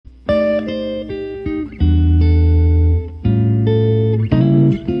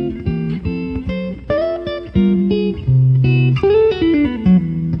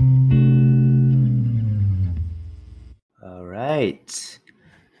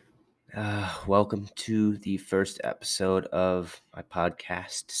Welcome to the first episode of my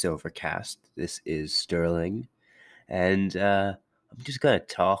podcast, SIlverCast. This is Sterling, and I'm just gonna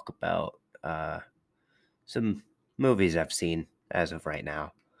talk about some movies I've seen as of right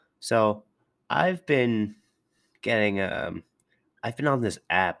now. So, I've been getting I've been on this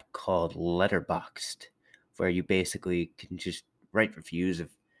app called Letterboxd, where you basically can just write reviews of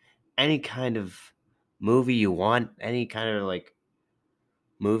any kind of movie you want, any kind of like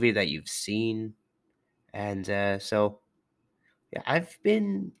movie that you've seen, and so. Yeah, I've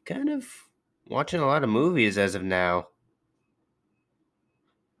been kind of watching a lot of movies as of now,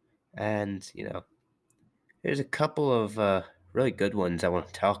 and there's a couple of really good ones I want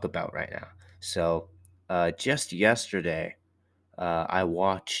to talk about right now. So, just yesterday, I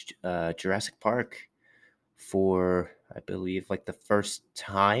watched Jurassic Park for, I believe, like the first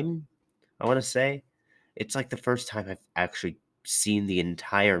time. I want to say it's like the first time I've actually seen the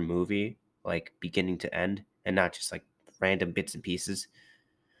entire movie, like beginning to end, and not just like random bits and pieces.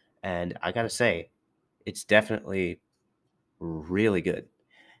 And I gotta say, it's definitely really good.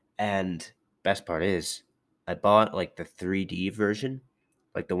 And best part is, I bought like the 3D version,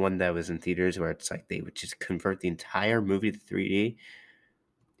 like the one that was in theaters where it's like they would just convert the entire movie to 3D.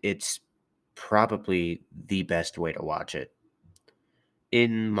 It's probably the best way to watch it,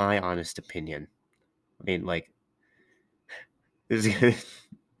 in my honest opinion. I mean, like, I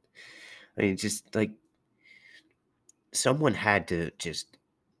mean, just like someone had to just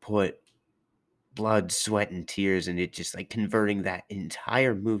put blood, sweat, and tears into just like converting that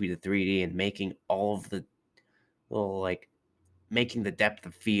entire movie to 3D and making all of the little like making the depth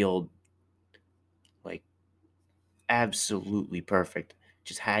of field like absolutely perfect.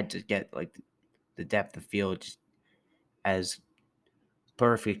 Just had to get like the depth of field just as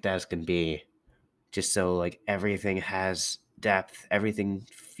perfect as can be. Just so like everything has depth, everything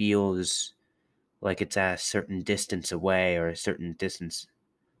feels like it's at a certain distance away or a certain distance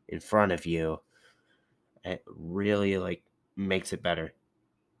in front of you. It really like makes it better.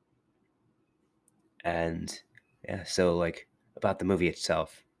 And yeah, so like about the movie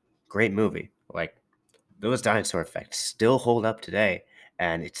itself, great movie. Like those dinosaur effects still hold up today,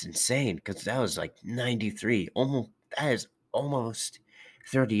 and it's insane because that was like 93. Almost that is almost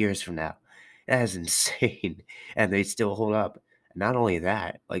 30 years from now. That is insane. And they still hold up. Not only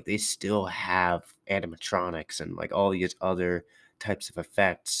that, like they still have animatronics and like all these other types of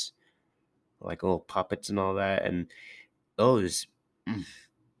effects, like little puppets and all that. And those mm,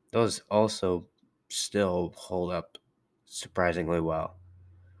 those also still hold up surprisingly well.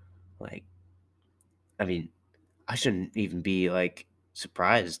 Like, I mean, I shouldn't even be like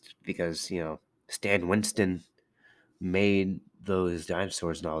surprised because, Stan Winston made those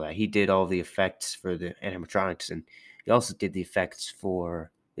dinosaurs and all that. He did all the effects for the animatronics, and he also did the effects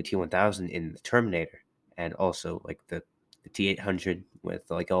for the T-1000 in the Terminator, and also like the T-800 with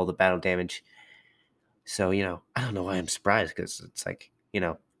like all the battle damage. So, I don't know why I'm surprised because it's like,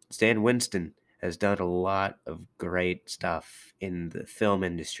 Stan Winston has done a lot of great stuff in the film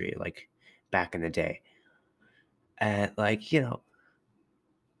industry, like back in the day. And like, he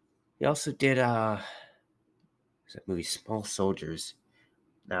also did what's that movie Small Soldiers.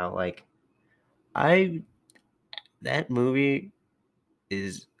 Now, like, I that movie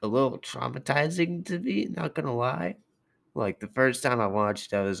is a little traumatizing to me, not gonna lie. Like the first time I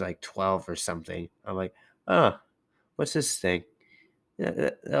watched, I was like 12 or something. I'm like, oh, what's this thing? Yeah,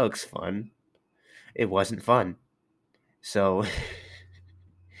 that looks fun. It wasn't fun. So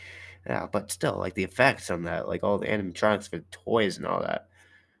yeah, but still, like the effects on that, like all the animatronics for the toys and all that,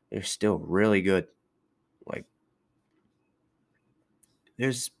 they're still really good. Like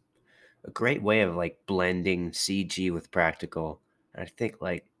there's a great way of like blending CG with practical. And I think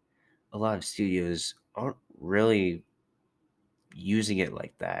like a lot of studios aren't really using it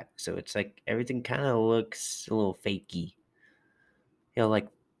like that. So it's like everything kind of looks a little fakey. Like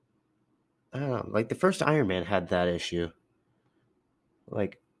I don't know, like the first Iron Man had that issue.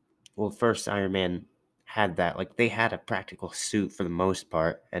 Like, well, first Iron Man had that. Like they had a practical suit for the most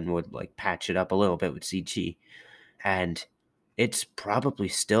part and would like patch it up a little bit with CG. And it's probably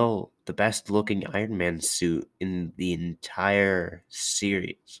still the best looking Iron Man suit in the entire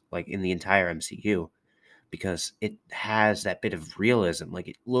series, like in the entire MCU, because it has that bit of realism. Like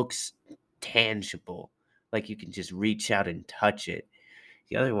it looks tangible, like you can just reach out and touch it.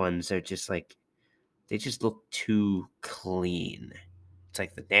 The other ones are just like, they just look too clean. It's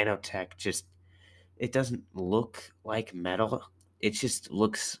like the nanotech just, it doesn't look like metal. It just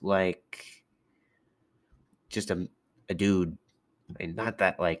looks like just a dude. And not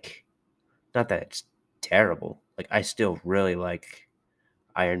that it's terrible. Like I still really like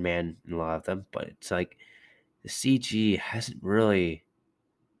Iron Man in a lot of them, but it's like the CG a hasn't really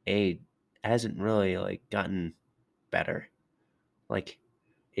like gotten better. Like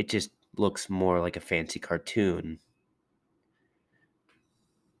it just looks more like a fancy cartoon.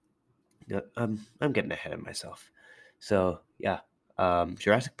 I'm getting ahead of myself. So yeah,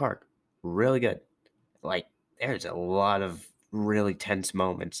 Jurassic Park, really good. Like there's a lot of really tense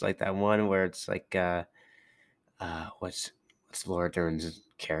moments, like that one where it's like what's Laura Dern's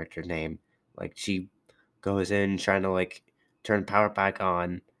character name? Like she goes in trying to like turn power back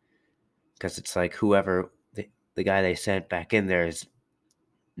on because it's like whoever the guy they sent back in there is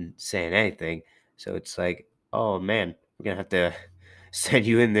saying anything. So it's like, oh man, we're gonna have to send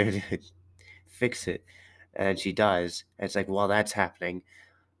you in there to fix it. And she does. And it's like while that's happening,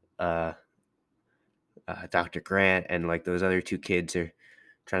 uh, Dr. Grant and like those other two kids are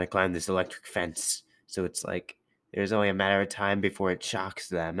trying to climb this electric fence. So it's like there's only a matter of time before it shocks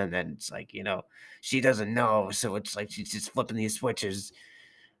them, and then it's like she doesn't know, so it's like she's just flipping these switches.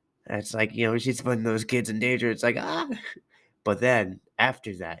 And it's like she's putting those kids in danger. It's like but then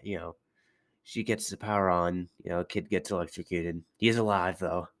after that, she gets the power on. Kid gets electrocuted. He's alive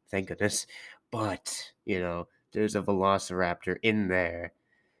though, thank goodness. But there's a velociraptor in there,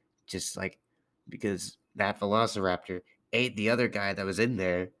 just like because that velociraptor ate the other guy that was in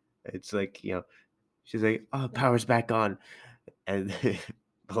there. It's like she's like, "Oh, power's back on," and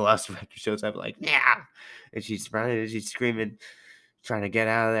velociraptor shows up like, "Yeah," and she's running and she's screaming, trying to get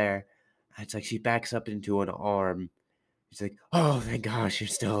out of there. And it's like she backs up into an arm. She's like, "Oh, thank gosh, you're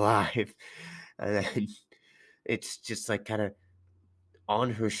still alive," and then it's just like kind of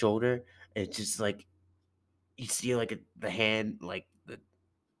on her shoulder. It's just like you see like the hand, like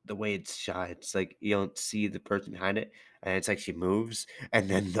the way it's shot. It's like you don't see the person behind it, and it's like she moves, and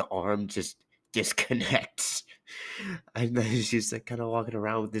then the arm just disconnects, and then she's like kind of walking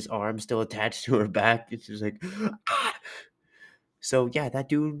around with this arm still attached to her back, and she's like, ah! So yeah, that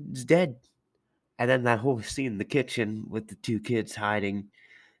dude's dead. And then that whole scene in the kitchen with the two kids hiding,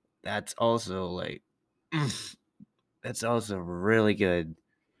 that's also like, that's also really good.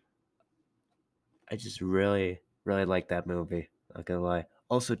 I just really, really like that movie. Not gonna lie.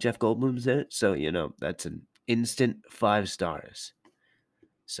 Also, Jeff Goldblum's in it, so that's an instant 5 stars.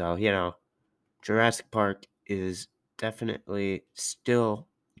 So Jurassic Park is definitely still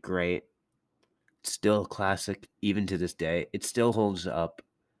great, still a classic even to this day. It still holds up,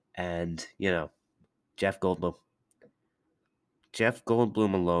 and Jeff Goldblum. Jeff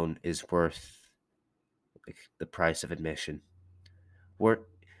Goldblum alone is worth like the price of admission. Worth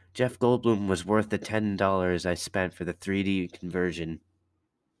Jeff Goldblum was worth the $10 I spent for the 3D conversion.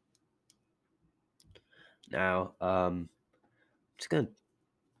 Now, just gonna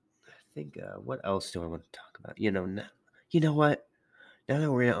think. What else do I want to talk about? You know what? Now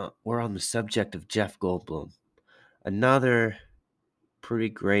that we're on the subject of Jeff Goldblum, another pretty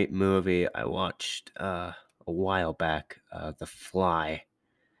great movie I watched a while back, The Fly,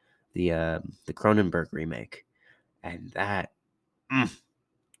 the Cronenberg remake, and that, mm,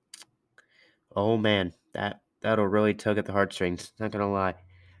 oh man, that'll really tug at the heartstrings. Not gonna lie,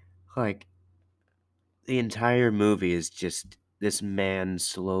 like the entire movie is just this man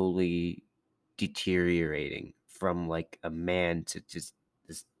slowly deteriorating from like a man to just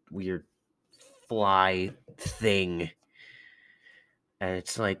this weird fly thing, and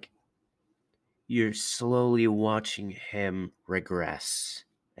it's like you're slowly watching him regress.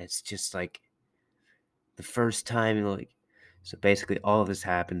 It's just like the first time, like, so basically all of this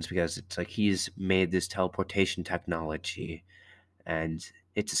happens because it's like he's made this teleportation technology and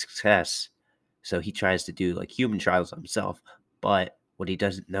it's a success. So he tries to do like human trials on himself, but what he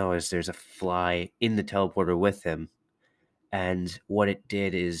doesn't know is there's a fly in the teleporter with him. And what it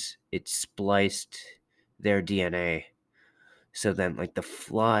did is it spliced their DNA. So then, like, the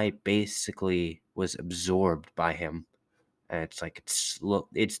fly basically was absorbed by him, and it's like its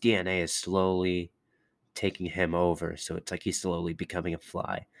DNA is slowly taking him over. So it's like he's slowly becoming a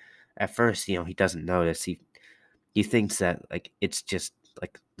fly. At first, he doesn't notice. He thinks that like it's just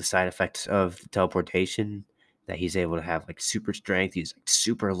like the side effects of the teleportation, that he's able to have like super strength. He's like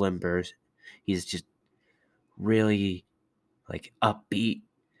super limber. He's just really like upbeat.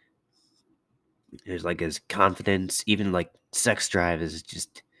 There's like his confidence, even like sex drive is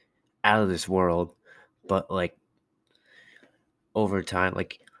just out of this world. But like over time,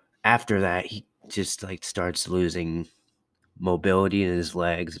 like after that, he just like starts losing mobility in his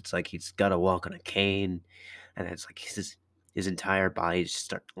legs. It's like he's got to walk on a cane, and it's like his entire body just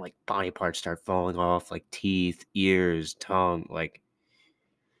start like body parts start falling off, like teeth, ears, tongue, like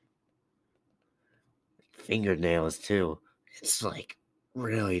fingernails too. It's like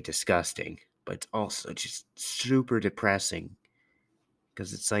really disgusting, but it's also just super depressing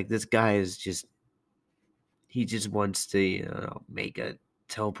because it's like this guy is just he just wants to make a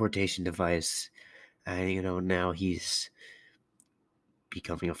teleportation device, and now he's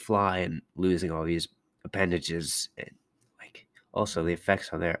becoming a fly and losing all these appendages, and like also the effects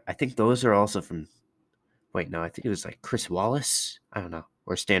on there. I think those are also from. Wait, no, I think it was like Chris Wallace. I don't know,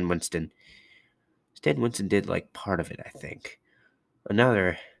 or Stan Winston. Stan Winston did like part of it, I think.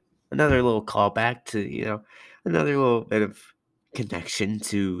 Another another little callback to another little bit of connection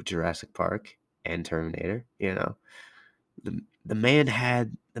to Jurassic Park and Terminator. The man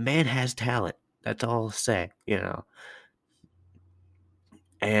has talent. That's all I'll say.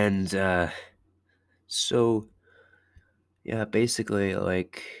 And so yeah, basically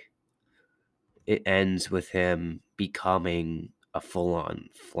like it ends with him becoming a full-on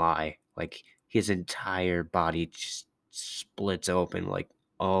fly. Like his entire body just splits open, like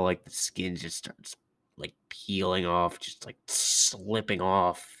all like the skin just starts like peeling off, just like slipping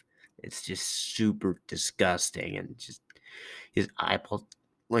off. It's just super disgusting, and just his eyeball,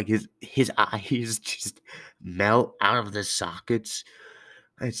 like his eyes just melt out of the sockets.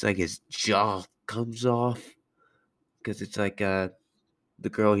 It's like his jaw comes off because it's like the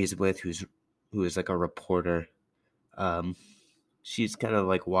girl he's with, who is like a reporter. um she's kind of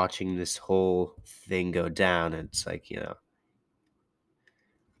like watching this whole thing go down, and it's like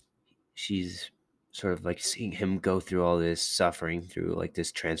she's sort of like seeing him go through all this suffering through like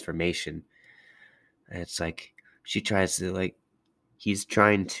this transformation, and it's like she tries to like he's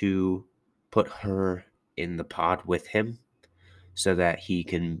trying to put her in the pod with him so that he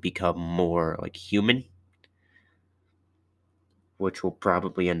can become more like human, which will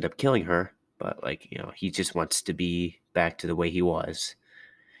probably end up killing her. But like he just wants to be back to the way he was.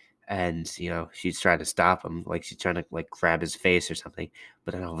 And she's trying to stop him, like she's trying to like grab his face or something,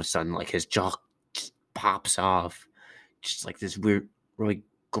 but then all of a sudden like his jaw just pops off, just like this weird, really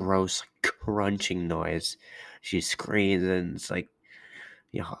gross like, crunching noise. She screams, and it's like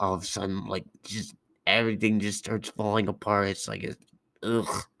all of a sudden like just everything just starts falling apart. It's like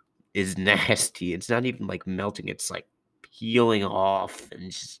ugh, is nasty. It's not even like melting, it's like peeling off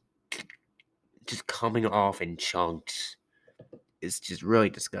and just coming off in chunks. It's just really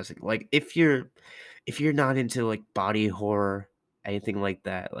disgusting. Like if you're not into like body horror, anything like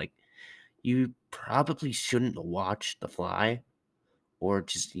that, like you probably shouldn't watch The Fly, or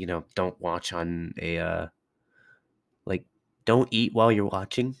just don't watch on a like don't eat while you're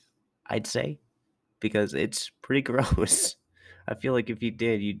watching, I'd say, because it's pretty gross. I feel like if you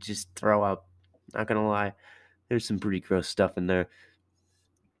did, you'd just throw up. Not gonna lie, there's some pretty gross stuff in there.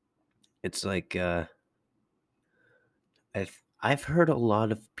 It's like I've heard a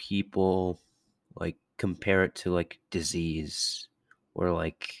lot of people like compare it to like disease or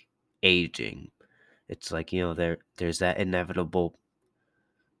like aging. It's like there's that inevitable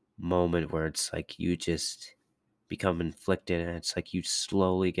moment where it's like you just become inflicted, and it's like you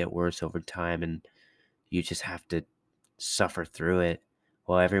slowly get worse over time, and you just have to suffer through it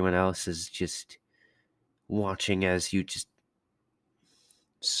while everyone else is just watching as you just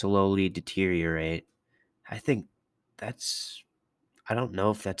slowly deteriorate. I think that's I don't know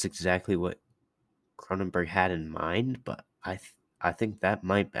if that's exactly what Cronenberg had in mind, but I think that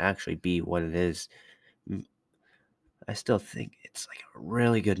might actually be what it is. Mm, I still think it's like a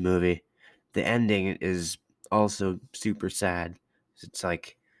really good movie. The ending is also super sad. It's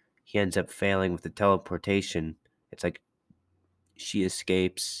like he ends up failing with the teleportation. It's like she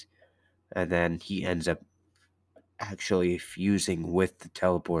escapes, and then he ends up actually fusing with the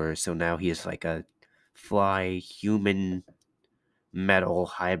teleporter. So now he is like a fly human metal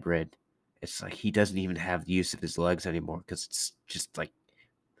hybrid. It's like he doesn't even have the use of his legs anymore because it's just like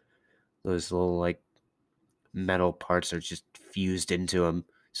those little like metal parts are just fused into him.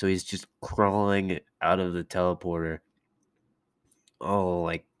 So he's just crawling out of the teleporter, all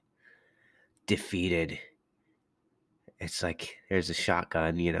like defeated. It's like there's a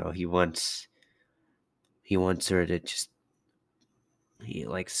shotgun, he wants her to just he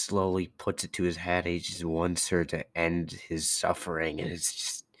like slowly puts it to his head. He just wants her to end his suffering, and it's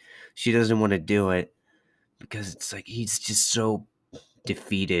just she doesn't want to do it because it's like he's just so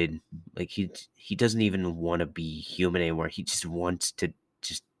defeated. Like he doesn't even want to be human anymore. He just wants to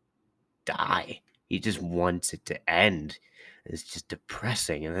just die. He just wants it to end. It's just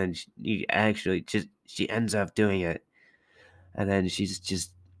depressing. And then she ends up doing it, and then she's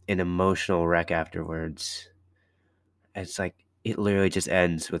just an emotional wreck afterwards. It's like it literally just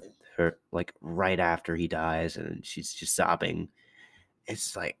ends with her like right after he dies, and she's just sobbing.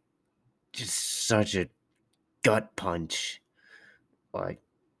 It's like just such a gut punch. Like,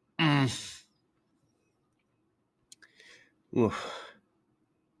 mm, oof.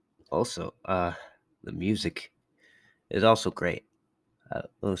 Also, the music is also great. I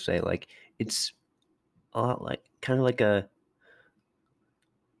will say, like, it's a lot like kind of like a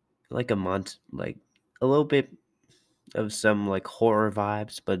like a little bit of some like horror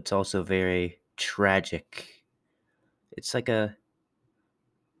vibes, but it's also very tragic. It's like it's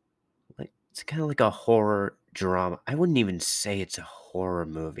kind of like a horror drama. I wouldn't even say it's a horror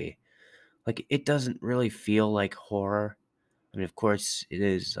movie. Like it doesn't really feel like horror. I mean, of course, it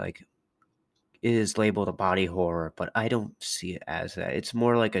is labeled a body horror, but I don't see it as that. It's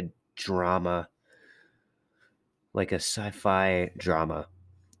more like a drama, like a sci-fi drama,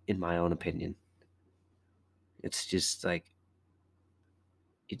 in my own opinion. It's just like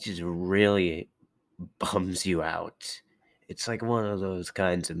it just really bums you out. It's like one of those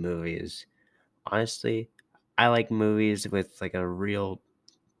kinds of movies. Honestly, I like movies with like a real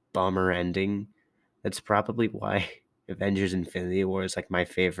bummer ending. That's probably why Avengers Infinity War is like my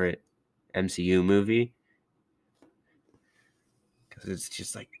favorite MCU movie because it's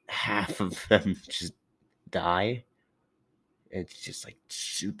just like half of them just die. It's just like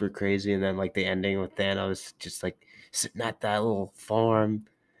super crazy, and then like the ending with Thanos just like sitting at that little farm,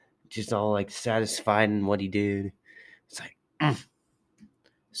 just all like satisfied in what he did. It's like, mm.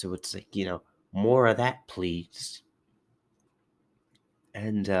 So it's like more of that, please.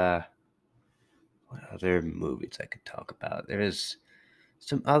 And what other movies I could talk about? There is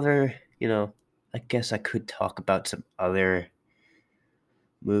some other, I guess I could talk about some other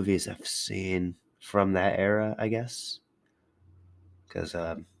movies I've seen from that era, I guess. Because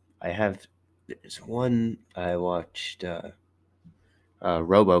there's one I watched,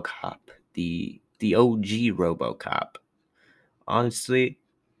 Robocop, the OG Robocop. Honestly,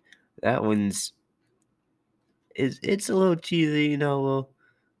 that one's it's a little cheesy, a little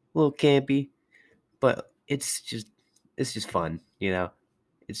campy, but it's just fun,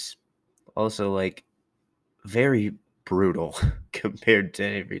 It's also like very brutal compared to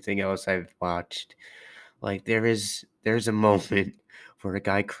everything else I've watched. Like there's a moment where a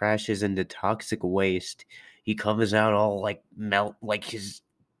guy crashes into toxic waste. He comes out all like melt, like his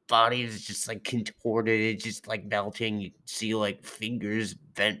body is just like contorted, it's just like melting. You see like fingers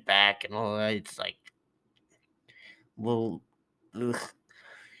bent back and all that. It's like little ugh.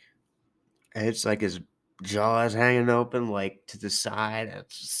 And it's like his jaw is hanging open like to the side.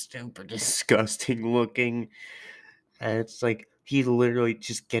 It's super disgusting looking. And it's like he literally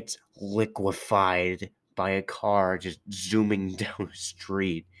just gets liquefied by a car just zooming down the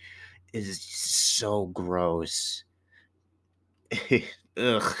street. It is so gross.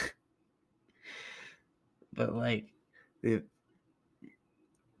 Ugh. But like, the-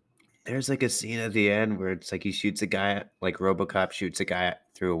 there's like a scene at the end where it's like he shoots a guy, like Robocop shoots a guy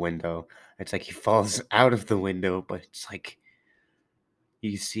through a window. It's like he falls out of the window, but it's like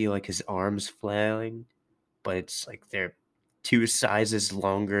you see like his arms flailing, but it's like they're two sizes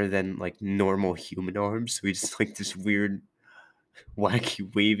longer than like normal human arms. So he's like this weird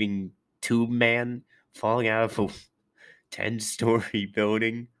wacky waving tube man falling out of a 10-story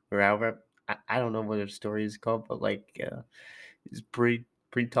building or however. I don't know what the story is called, but like it's pretty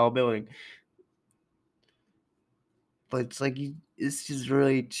tall building. But it's like it's just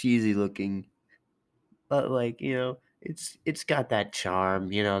really cheesy looking. But like, it's got that charm,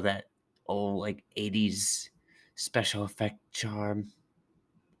 that old like 80s special effect charm.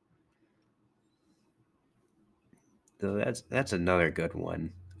 So that's another good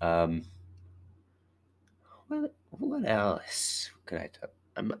one. What else could I talk?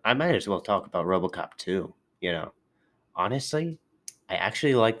 I might as well talk about RoboCop 2. Honestly, I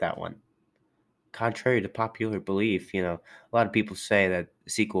actually like that one. Contrary to popular belief, a lot of people say that the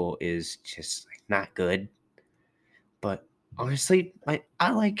sequel is just like not good, but honestly,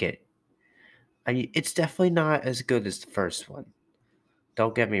 I like it. It's definitely not as good as the first one.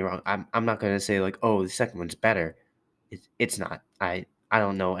 Don't get me wrong. I'm not gonna say like, oh, the second one's better. It's not. I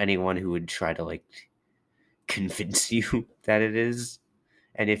don't know anyone who would try to like convince you that it is.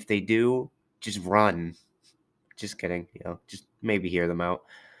 And if they do, just run. Just kidding, just maybe hear them out.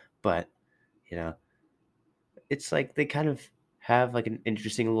 But, you know, it's like they kind of have like an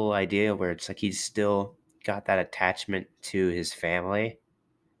interesting little idea where it's like he's still got that attachment to his family.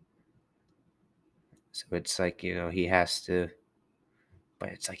 So it's like, he has to, but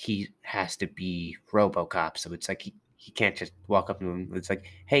it's like he has to be Robocop. So it's like he can't just walk up to him. It's like,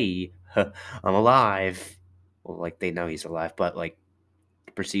 hey, I'm alive. Well, like they know he's alive, but like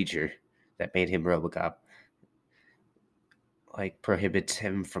the procedure that made him Robocop like prohibits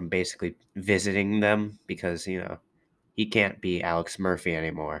him from basically visiting them because he can't be Alex Murphy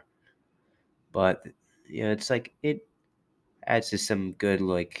anymore. But it's like it adds to some good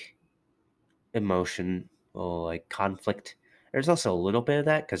like emotion or like conflict. There's also a little bit of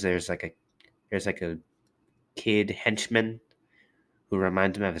that because there's like a kid henchman who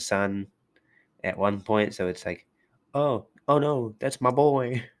reminds him of his son at one point. So it's like, oh no, that's my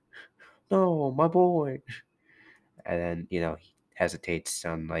boy. No, my boy. And then he hesitates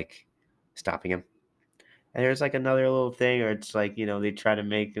on like stopping him. And there's like another little thing, where it's like they try to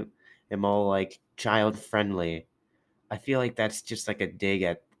make him all like child friendly. I feel like that's just like a dig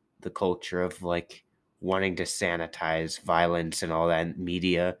at the culture of like wanting to sanitize violence and all that in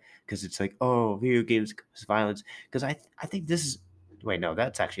media, because it's like, oh, video games cause violence. Because I think this is, wait, no,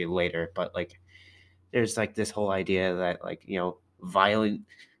 that's actually later, but like there's like this whole idea that like violent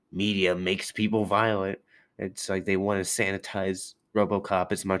media makes people violent. It's like they want to sanitize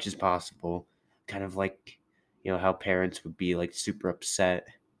RoboCop as much as possible, kind of like how parents would be like super upset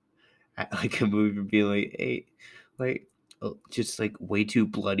at like a movie would be like, hey, like just like way too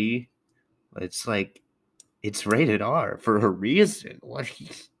bloody. It's like it's rated R for a reason. What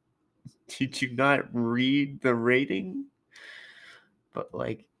did you not read the rating? But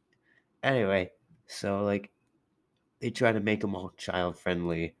like anyway, so like they try to make him all child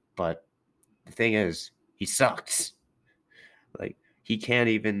friendly, but the thing is, he sucks. Like he can't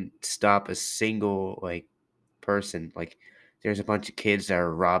even stop a single like person. Like there's a bunch of kids that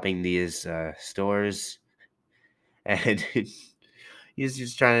are robbing these stores, and he's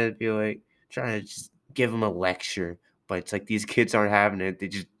just trying to be like trying to just give him a lecture, but it's like these kids aren't having it. They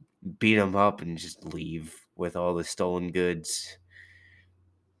just beat him up and just leave with all the stolen goods.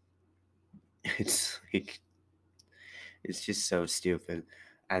 It's like it's just so stupid.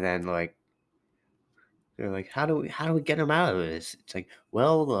 And then like they're like, how do we get him out of this? It's like,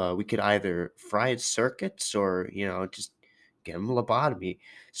 well, we could either fry his circuits or just get him lobotomy.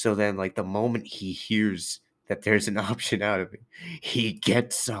 So then, like the moment he hears that there's an option out of it, he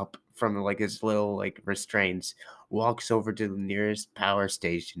gets up from like his little like restraints, walks over to the nearest power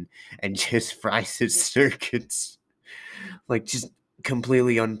station, and just fries his circuits, like just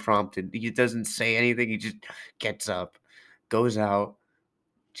completely unprompted. He doesn't say anything. He just gets up, goes out,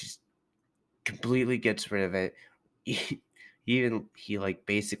 just completely gets rid of it. He, he like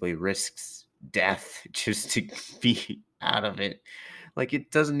basically risks death just to be out of it. Like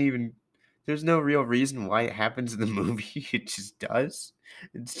it doesn't even. There's no real reason why it happens in the movie. It just does.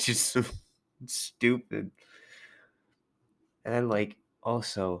 It's just so stupid. And then like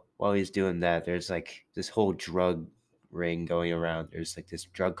also while he's doing that, there's like this whole drug ring going around. There's like this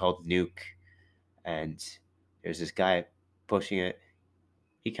drug called Nuke, and there's this guy pushing it.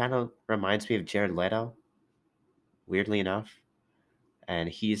 He kind of reminds me of Jared Leto, weirdly enough, and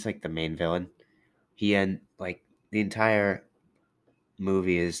he's like the main villain. He and like the entire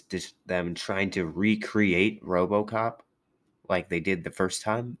movie is just them trying to recreate RoboCop like they did the first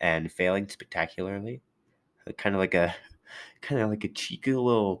time and failing spectacularly. Kind of like a cheeky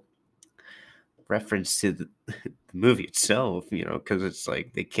little reference to the movie itself, because it's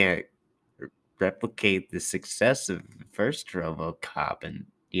like they can't replicate the success of the first RoboCop, and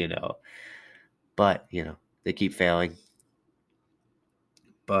but they keep failing.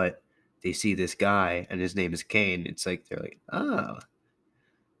 But they see this guy and his name is Kane. It's like they're like, oh,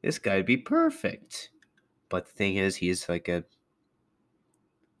 this guy'd be perfect. But the thing is, he's like a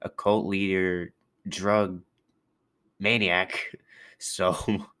cult leader, drug maniac. So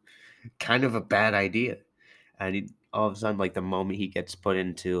kind of a bad idea. And all of a sudden, like the moment he gets put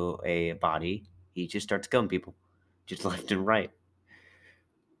into a body, he just starts killing people, just left and right.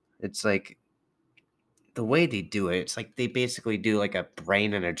 It's like the way they do it. It's like they basically do like a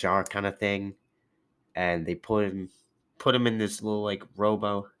brain in a jar kind of thing, and they put him in this little like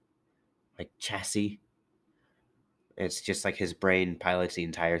robo like chassis. It's just like his brain pilots the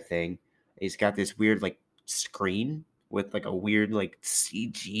entire thing. He's got this weird like screen with like a weird like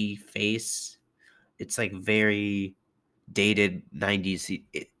CG face. It's like very dated 90s.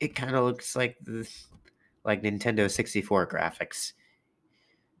 It kind of looks like the like Nintendo 64 graphics.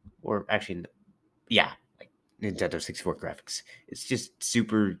 Or actually yeah, like Nintendo 64 graphics. It's just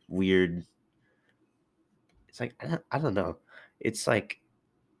super weird. It's like I don't know. It's like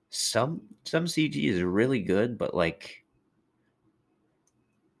some CG is really good, but like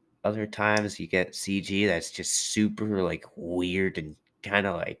other times you get CG that's just super like weird and kind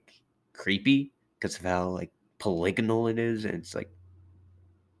of like creepy because of how like polygonal it is, and it's like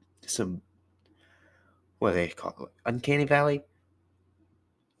some, what do they call it, uncanny valley,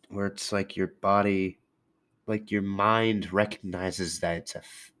 where it's like your body, like your mind recognizes that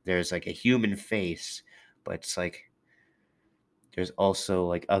there's like a human face, but it's like there's also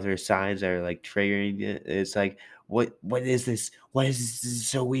like other signs that are like triggering it. It's like, what is this? What is this? This is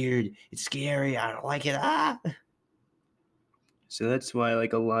so weird. It's scary. I don't like it. Ah. So that's why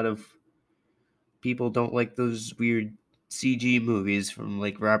like a lot of people don't like those weird CG movies from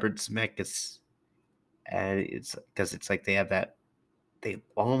like Robert Zemeckis, and it's because it's like they have that they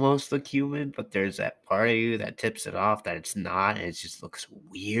almost look human, but there's that part of you that tips it off that it's not, and it just looks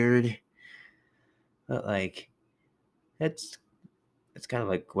weird. But like that's it's kind of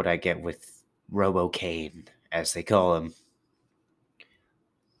like what I get with Robocane, as they call him.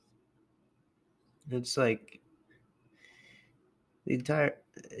 It's like the entire.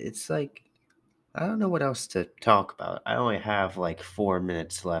 It's like I don't know what else to talk about. I only have like 4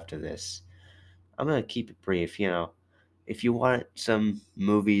 minutes left of this. I'm gonna keep it brief. If you want some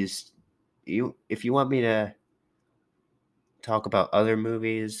movies, if you want me to talk about other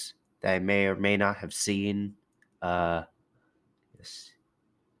movies that I may or may not have seen, uh, yes,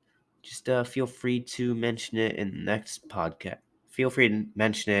 just feel free to mention it in the next podcast. Feel free to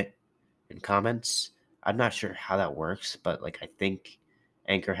mention it in comments. I'm not sure how that works, but like I think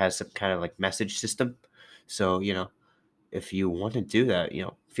Anchor has some kind of like message system. So, if you want to do that,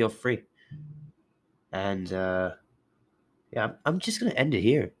 feel free. And yeah, I'm just gonna end it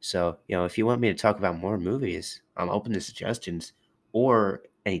here. So, if you want me to talk about more movies, I'm open to suggestions or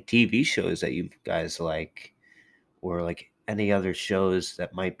any TV shows that you guys like, or like any other shows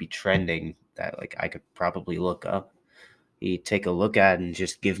that might be trending that like I could probably look up, you take a look at and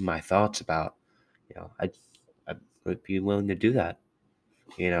just give my thoughts about. I would be willing to do that.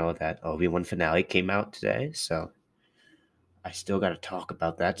 That Obi-Wan finale came out today, so I still got to talk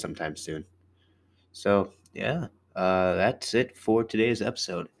about that sometime soon. So yeah, that's it for today's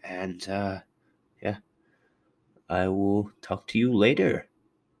episode, and yeah, I will talk to you later.